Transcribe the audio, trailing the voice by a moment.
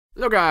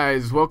Hello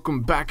guys,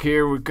 welcome back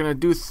here. We're gonna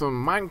do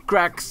some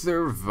Minecraft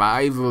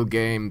Survival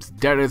Games.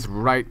 That is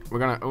right, we're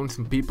gonna own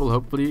some people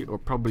hopefully, or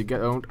probably get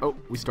owned. Oh,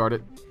 we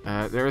started.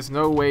 There is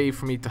no way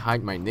for me to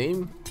hide my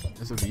name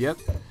as of yet,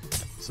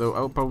 so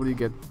I'll probably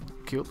get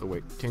killed. Oh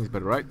wait, change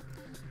better, right?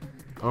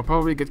 I'll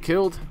probably get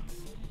killed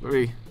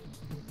very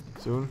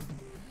soon.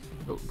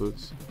 Oh,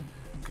 boots.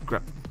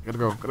 Crap, gotta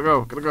go.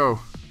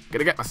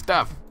 Gotta get my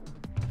stuff.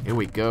 Here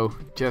we go.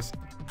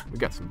 We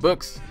got some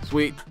books,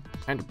 sweet,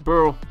 and a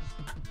pearl.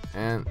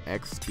 And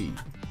XP.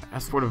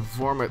 As for the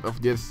format of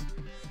this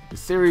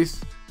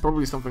series,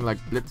 probably something like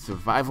Blitz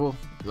Survival,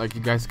 like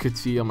you guys could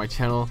see on my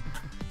channel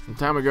some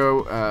time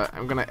ago.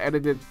 I'm gonna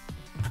edit it,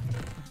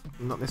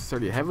 not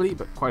necessarily heavily,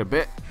 but quite a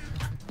bit.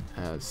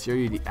 Show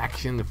you the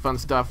action, the fun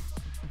stuff,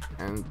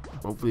 and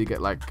hopefully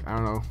get like, I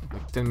don't know,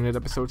 like 10-minute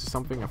episodes or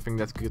something. I think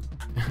that's good,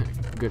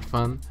 good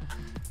fun.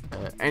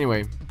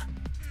 Anyway,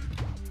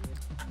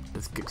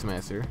 let's kick some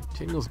ass here.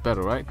 Chainmail's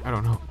better, right? I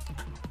don't know.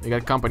 We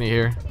got company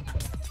here.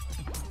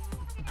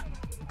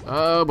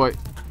 Oh boy,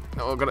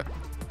 no, gotta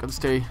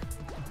stay,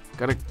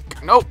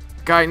 no,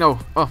 guy, no,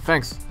 oh,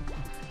 thanks.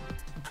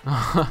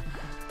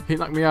 He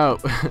knocked me out.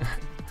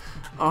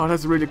 Oh,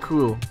 that's really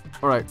cool.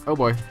 Alright, oh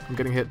boy, I'm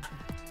getting hit.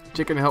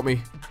 Chicken, help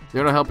me.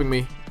 They're not helping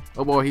me.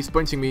 Oh boy, he's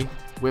punching me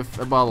with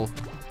a bottle.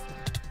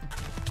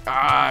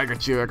 Ah, I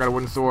got you, I got a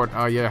wooden sword.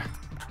 Oh yeah.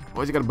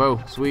 Oh, he got a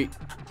bow, sweet.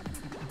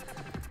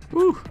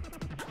 Woo.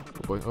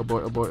 Oh boy, oh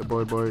boy, oh boy, oh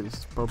boy, oh boy,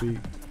 it's probably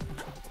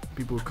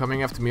people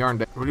coming after me, aren't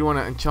they? I really want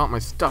to enchant my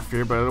stuff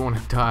here, but I don't want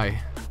to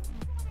die.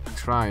 I'm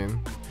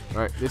trying.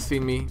 Alright, they see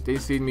me.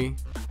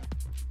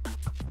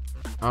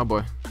 Oh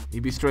boy. He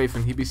be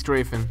strafing.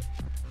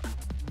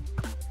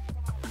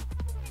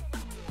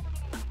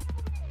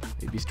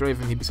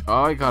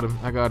 Oh, I got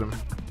him.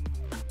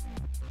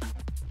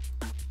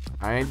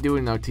 I ain't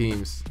doing no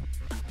teams.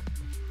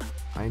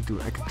 I can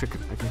trick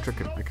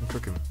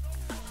him.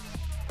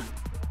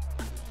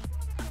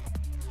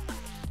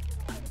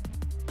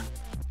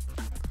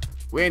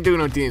 We ain't doing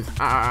no teams.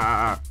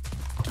 Oh,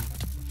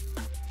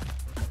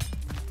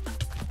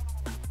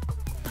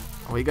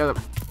 he got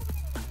a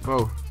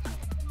bow.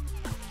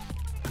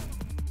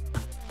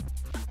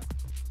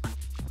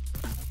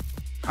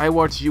 I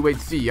watch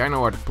UHC. I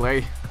know how to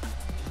play.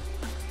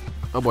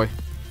 Oh boy,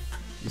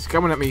 he's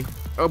coming at me.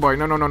 Oh boy,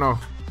 no.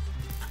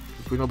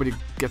 Hopefully nobody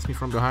gets me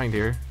from behind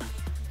here.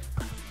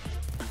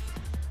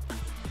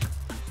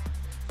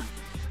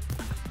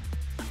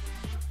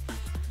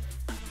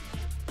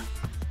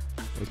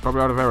 He's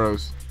probably out of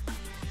arrows.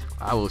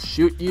 I will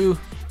shoot you.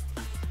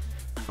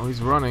 Oh,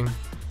 he's running.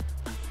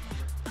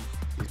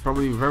 He's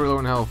probably very low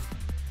in health.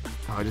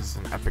 Oh, this is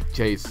an epic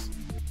chase.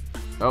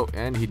 Oh,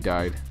 and he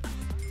died.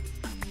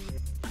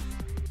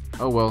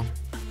 Oh well.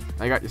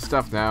 I got your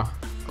stuff now.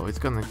 Oh, he's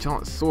got an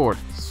enchanted sword.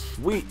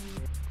 Sweet.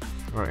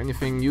 Alright,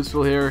 anything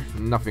useful here?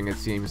 Nothing, it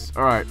seems.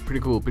 Alright, pretty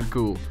cool.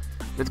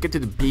 Let's get to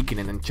the beacon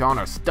and enchant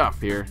our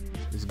stuff here.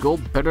 Is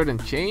gold better than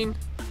chain?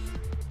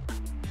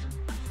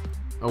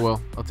 Oh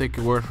well, I'll take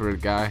your word for it,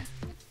 guy.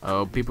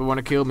 Oh, people want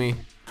to kill me.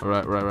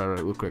 Alright,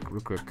 real quick.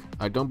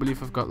 I don't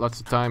believe I've got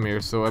lots of time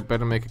here, so I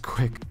better make it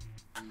quick.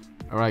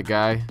 Alright,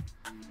 guy.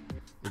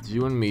 It's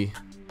you and me.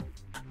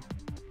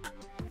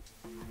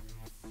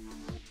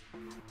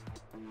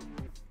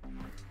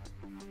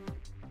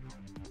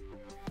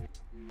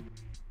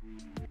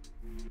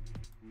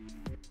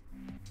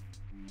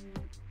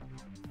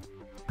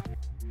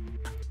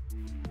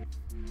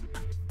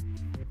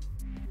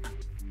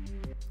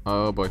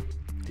 Oh boy.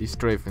 He's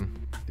strafing.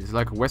 It's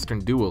like a western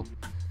duel.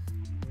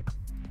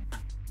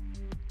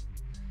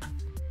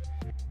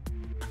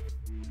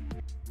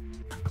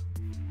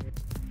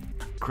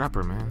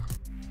 Crapper, man.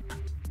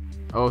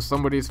 Oh,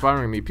 somebody's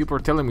firing me. People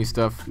are telling me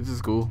stuff. This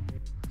is cool.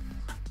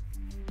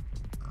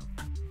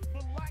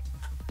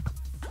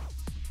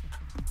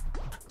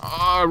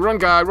 Oh, run,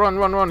 guy.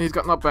 Run. He's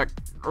got knockback.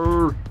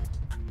 Urgh.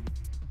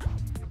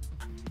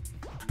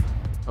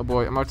 Oh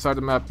boy, I'm outside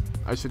the map.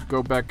 I should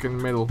go back in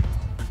the middle.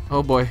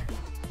 Oh boy.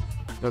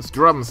 That's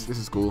drums. This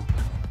is cool.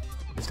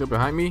 He's still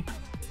behind me.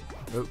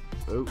 Oh.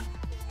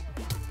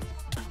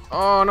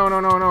 Oh,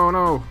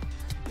 no.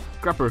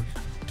 Crapper.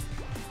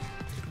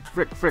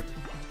 Frick.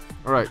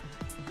 Alright.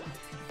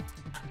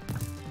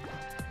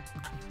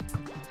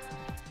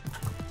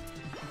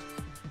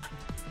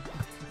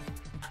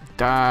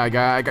 Die,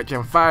 guy. I got you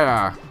on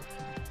fire.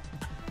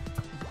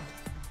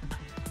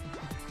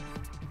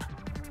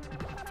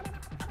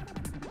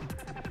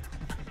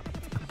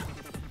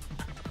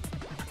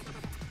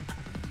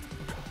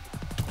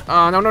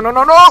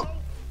 No!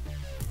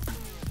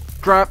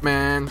 Crap,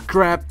 man.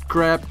 Crap.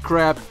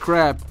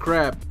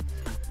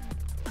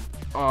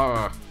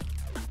 Oh,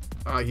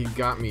 he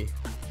got me.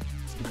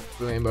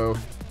 Flambo.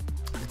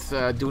 Let's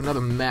do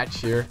another match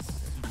here.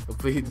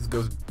 Hopefully this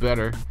goes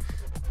better.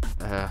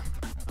 I'll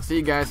see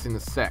you guys in a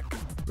sec.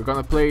 We're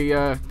gonna play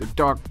the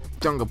Dark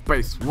Jungle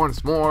Base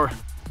once more.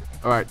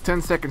 Alright,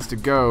 10 seconds to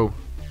go.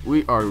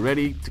 We are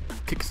ready to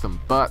kick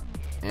some butt.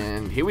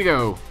 And here we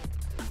go.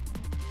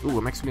 Ooh,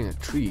 I'm actually in a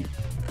tree.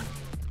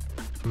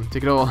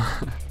 Take it all.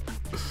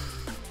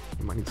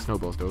 Might need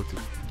snowballs though.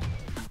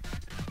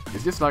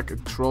 Is this like a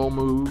troll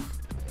move?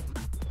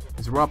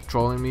 Is Rob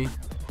trolling me?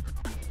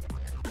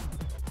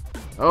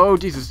 Oh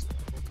Jesus!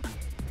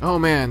 Oh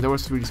man, that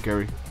was really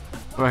scary.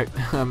 Alright,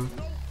 oh,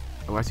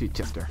 I see a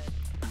chest there.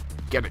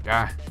 Get it,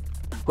 guy.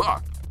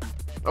 Oh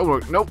boy,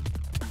 nope.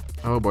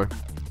 Oh boy.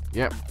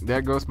 Yep,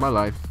 there goes my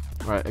life.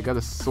 Alright, I got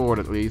a sword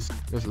at least.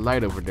 There's a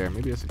light over there.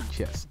 Maybe there's a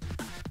chest.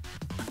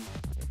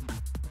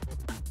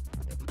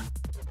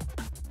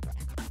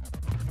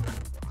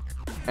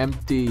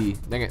 Empty.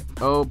 Dang it.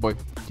 Oh boy.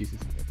 Jesus.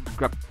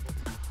 Crap.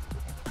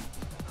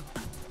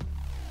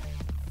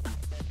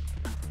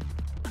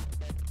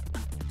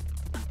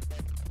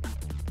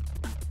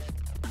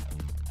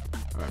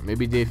 Alright,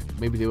 maybe they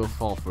will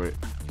fall for it.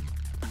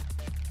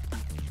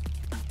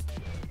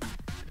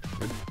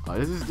 Oh,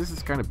 this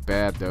is kind of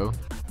bad though.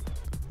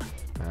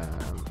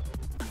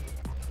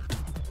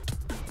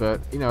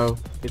 But you know,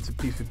 it's a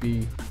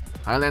PvP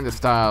Highlander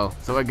style,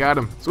 so I got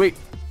him. Sweet.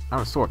 I'm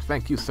a sword.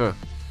 Thank you, sir.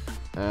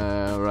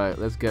 Right,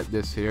 let's get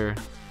this here.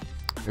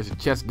 There's a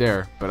chest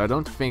there, but I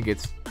don't think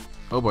it's...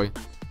 Oh boy.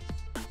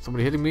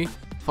 Somebody hitting me?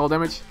 Fall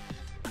damage?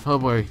 Oh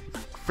boy.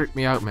 Freaked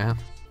me out, man.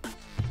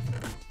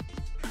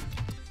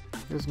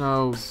 There's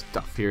no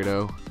stuff here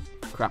though.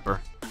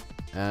 Crapper.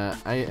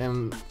 I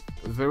am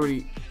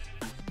very...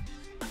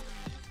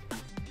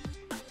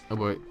 Oh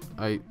boy.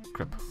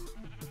 Crap.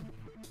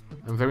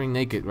 I'm very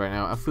naked right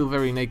now. I feel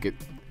very naked.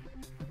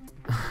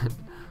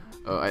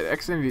 Oh, I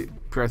accidentally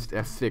pressed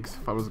F6.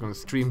 If I was gonna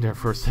stream there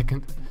for a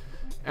second.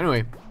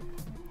 Anyway,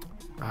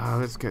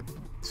 let's get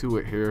to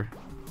it here.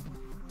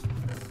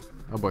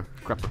 Oh boy,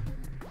 crap!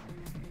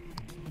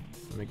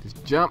 Make this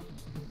jump.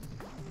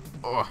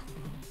 Oh,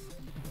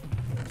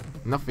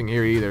 nothing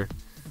here either.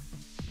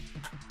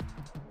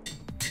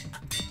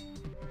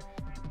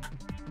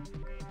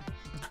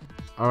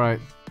 All right.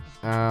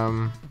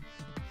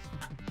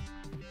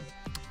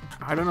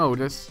 I don't know.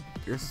 There's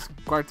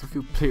quite a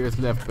few players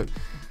left, but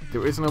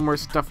there is no more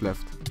stuff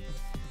left.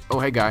 Oh,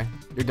 hey guy,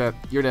 you're dead.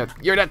 You're dead.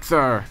 You're dead,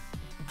 sir.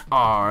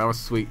 Oh, that was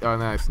sweet. Oh,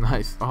 nice,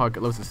 nice. Oh, I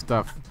got loads of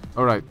stuff.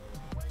 All right.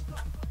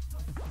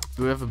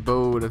 Do we have a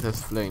bow that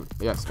has flame?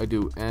 Yes, I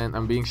do. And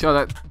I'm being shot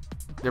at.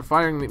 They're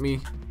firing at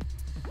me.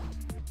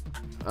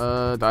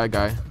 Die,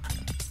 guy.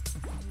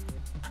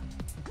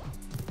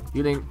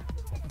 Healing.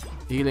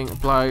 Healing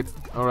applied.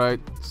 All right.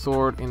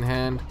 Sword in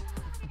hand.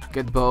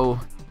 Get bow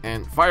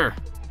and fire.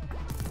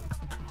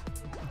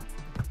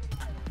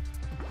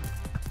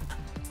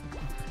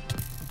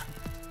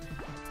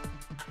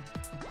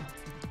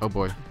 Oh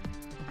boy.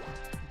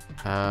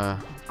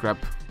 Crap.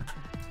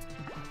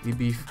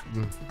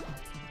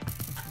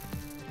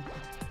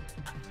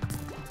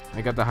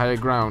 I got the higher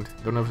ground.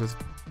 Don't know if it's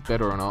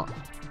better or not.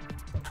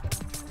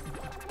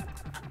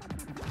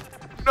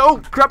 No!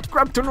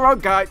 Crap! Turn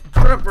around, guy!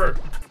 Crapper!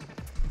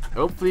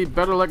 Hopefully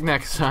better luck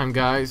next time,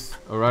 guys.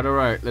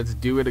 Alright. Let's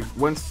do it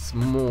once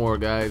more,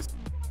 guys.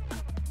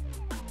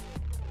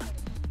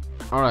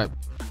 Alright.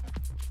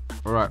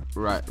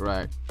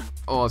 Right.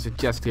 Oh, there's a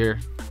chest here.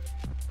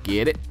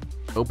 Get it?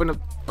 Open up,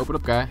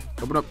 guy.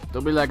 Open up.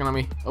 Don't be lagging on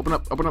me. Open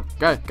up,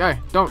 guy.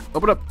 Don't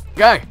open up,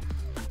 guy.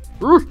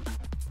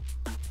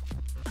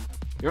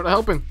 You're not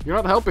helping.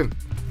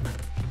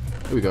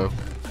 Here we go.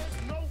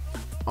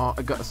 Oh,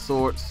 I got a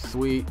sword.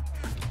 Sweet.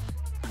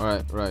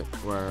 Right.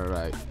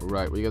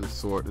 We got the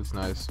sword. That's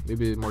nice.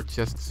 Maybe more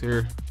chests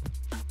here.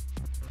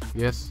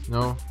 Yes.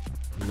 No.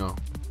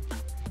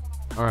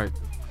 All right.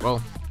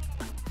 Well,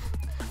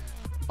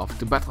 off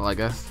to battle, I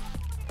guess.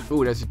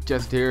 Ooh, there's a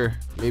chest here.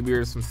 Maybe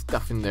there's some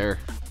stuff in there.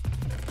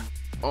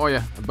 Oh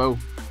yeah, a bow.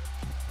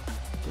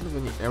 Don't have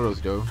any arrows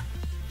though.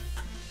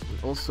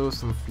 And also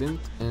some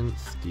flint and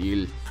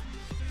steel.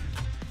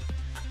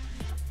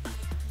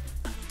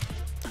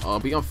 Oh,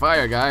 be on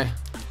fire, guy.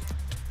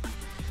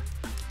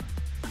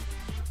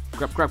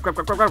 Crap.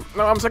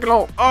 No, I'm second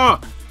low. Oh!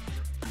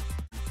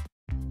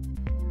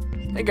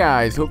 Hey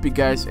guys, hope you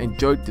guys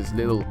enjoyed this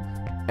little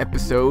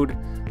episode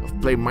of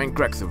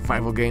Playmindcrack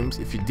Survival Games.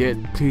 If you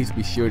did, please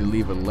be sure to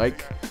leave a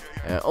like.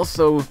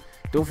 Also,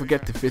 don't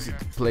forget to visit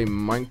the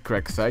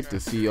Playmindcrack site to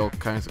see all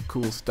kinds of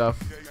cool stuff.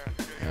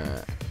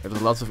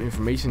 There's lots of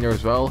information there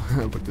as well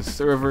about the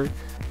server.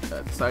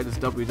 The site is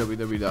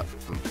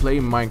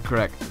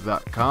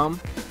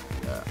www.playmindcrack.com.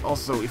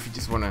 Also, if you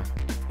just wanna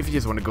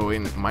go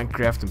in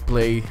Minecraft and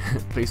play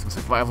some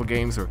survival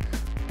games or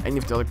any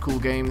of the other cool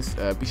games,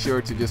 be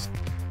sure to just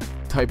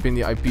type in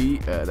the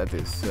IP. That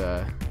is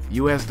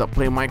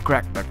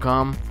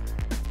us.playmindcrack.com,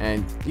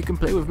 and you can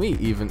play with me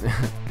even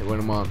when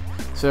I'm on.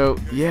 So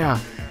yeah,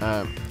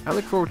 I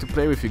look forward to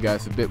play with you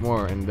guys a bit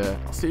more, and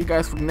I'll see you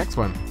guys for the next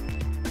one.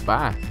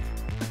 Bye.